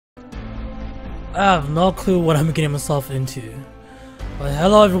I have no clue what I'm getting myself into. But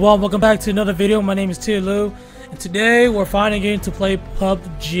hello everyone, welcome back to another video. My name is Lu, and today we're finally getting to play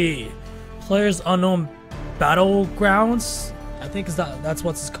PUBG. Players Unknown Battlegrounds. I think that's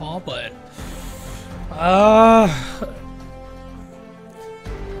what it's called, but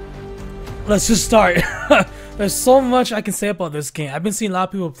let's just start. There's so much I can say about this game. I've been seeing a lot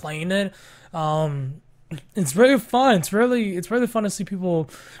of people playing it. It's really fun. It's really fun to see people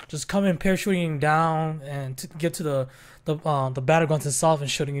just come in parachuting down and to get to the battlegrounds itself and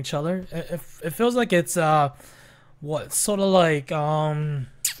shooting each other. It feels like it's what sort of like I'm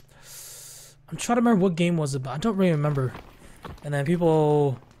trying to remember what game was it, but I don't really remember. And then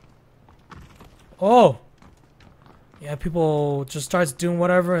people, yeah, people just starts doing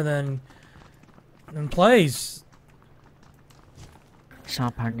whatever and then plays. 上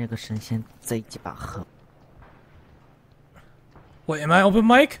盘那个神仙贼鸡巴狠。 Wait, am I open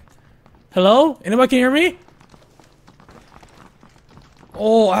mic? Hello? Anybody can hear me?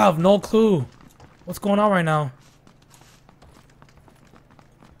 Oh, I have no clue. What's going on right now?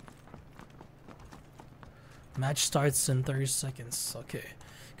 Match starts in 30 seconds. Okay.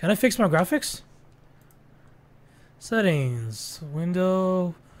 Can I fix my graphics? Settings.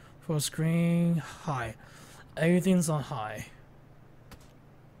 Window. Full screen. High. Everything's on high.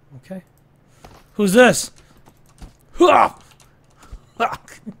 Okay. Who's this?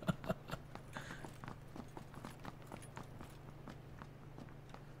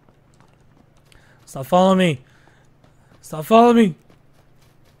 Stop following me. Stop following me.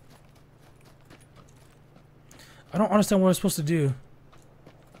 I don't understand what I'm supposed to do.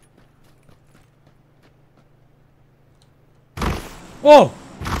 Whoa!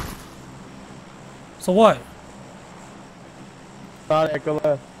 So what?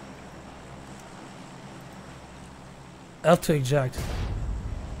 F to eject.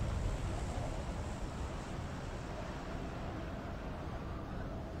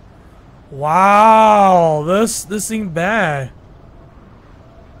 Wow, this seemed bad.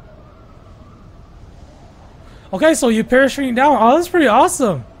 Okay, so you're parachuting down. Oh, that's pretty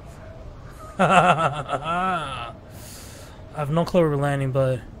awesome. I have no clue where we're landing,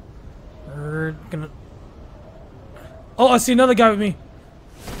 but we're gonna. Oh, I see another guy with me.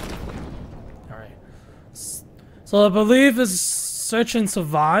 All right. So I believe this is search and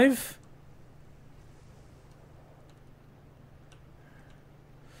survive.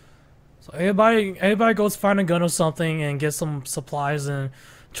 So everybody goes find a gun or something and get some supplies and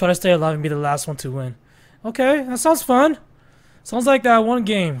try to stay alive and be the last one to win. Okay, that sounds fun. Sounds like that one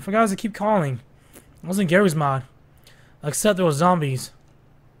game for guys that keep calling. It wasn't Gary's mod. Except there were zombies.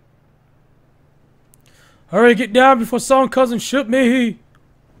 Hurry, get down before someone comes and shoot me.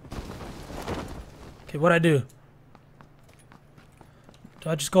 Okay, what'd I do? Do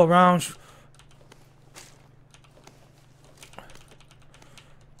I just go around?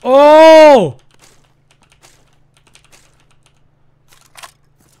 Oh!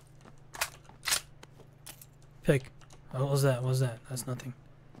 Pick. Oh, what was that? What was that? That's nothing.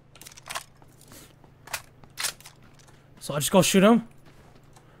 So I just go shoot him?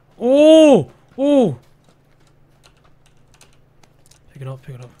 Oh! Oh! Pick it up,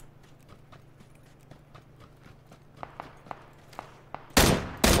 pick it up.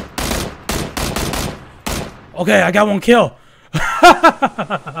 Okay, I got one kill.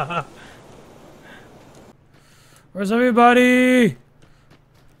 Where's everybody?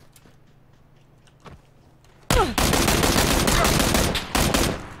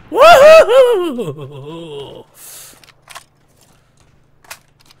 Woohoo!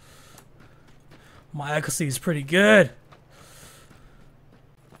 My accuracy is pretty good.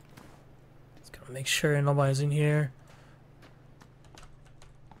 Just gotta make sure nobody's in here.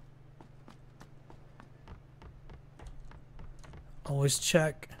 Always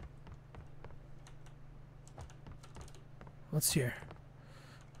check. What's here?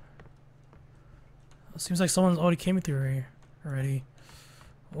 It seems like someone's already came through here already.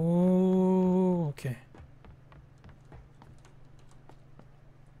 Oh, okay.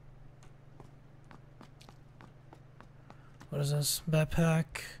 What is this? Backpack.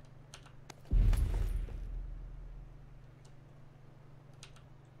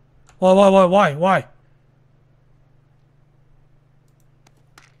 Why? Why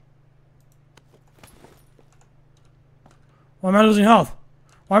am I losing health?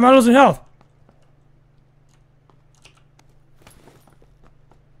 Why am I losing health?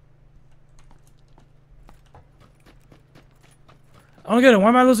 I don't get it. Why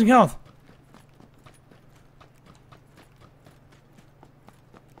am I losing health?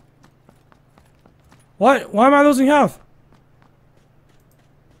 What? Why am I losing health?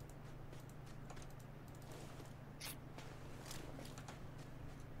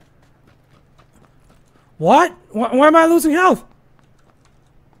 What? Why am I losing health?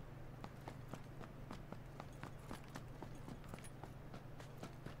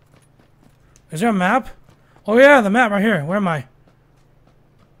 Is there a map? Oh yeah, the map right here. Where am I?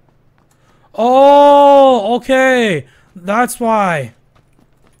 Oh, okay. That's why.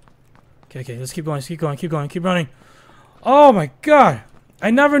 Okay, let's keep going, keep running. Oh my god.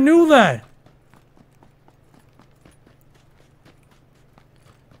 I never knew that.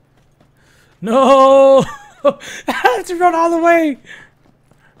 No! I have to run all the way!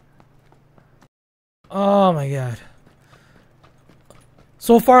 Oh my god.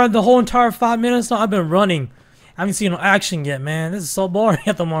 So far, the whole entire 5 minutes now, I've been running. I haven't seen no action yet, man. This is so boring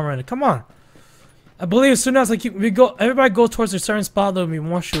at the moment. Come on. I believe as soon as everybody go towards a certain spot, there'll be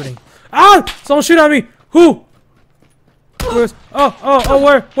more shooting. Ah! Someone shoot at me! Who? Where's... Oh,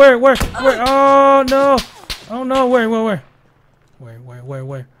 where? Oh no! Oh no, where? Where?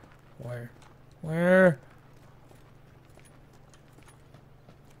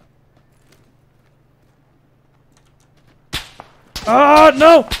 Oh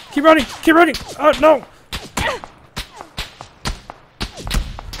no! Keep running! Oh no!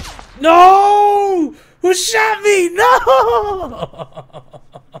 No! Who shot me? No!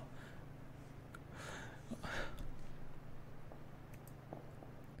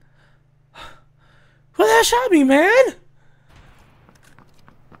 Who the hell shot me, man?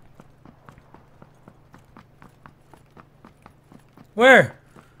 Where?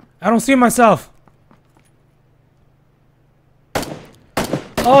 I don't see myself.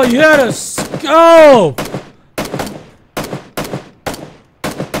 Oh, you had a scope!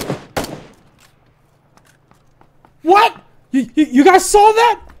 What? You guys saw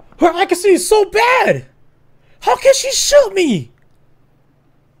that? Her accuracy is so bad! How can she shoot me?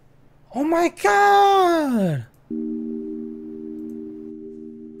 Oh my god!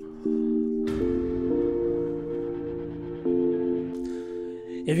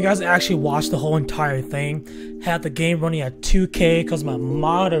 If you guys actually watched the whole entire thing, had the game running at 2K because my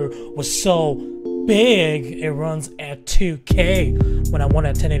monitor was so big, it runs at 2K when I want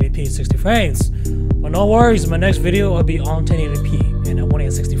at 1080p 60 frames. But no worries, my next video will be on 1080p and I want it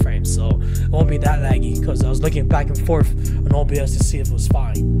at 60 frames, so it won't be that laggy because I was looking back and forth on OBS to see if it was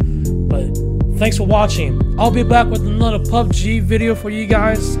fine. But thanks for watching. I'll be back with another PUBG video for you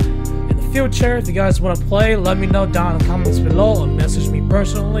guys in the future. If you guys want to play, let me know down in the comments below or message me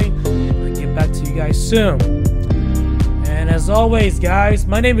personally and I'll get back to you guys soon. And as always, guys,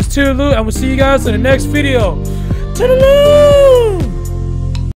 my name is Toodaloo and we'll see you guys in the next video. Toodaloo!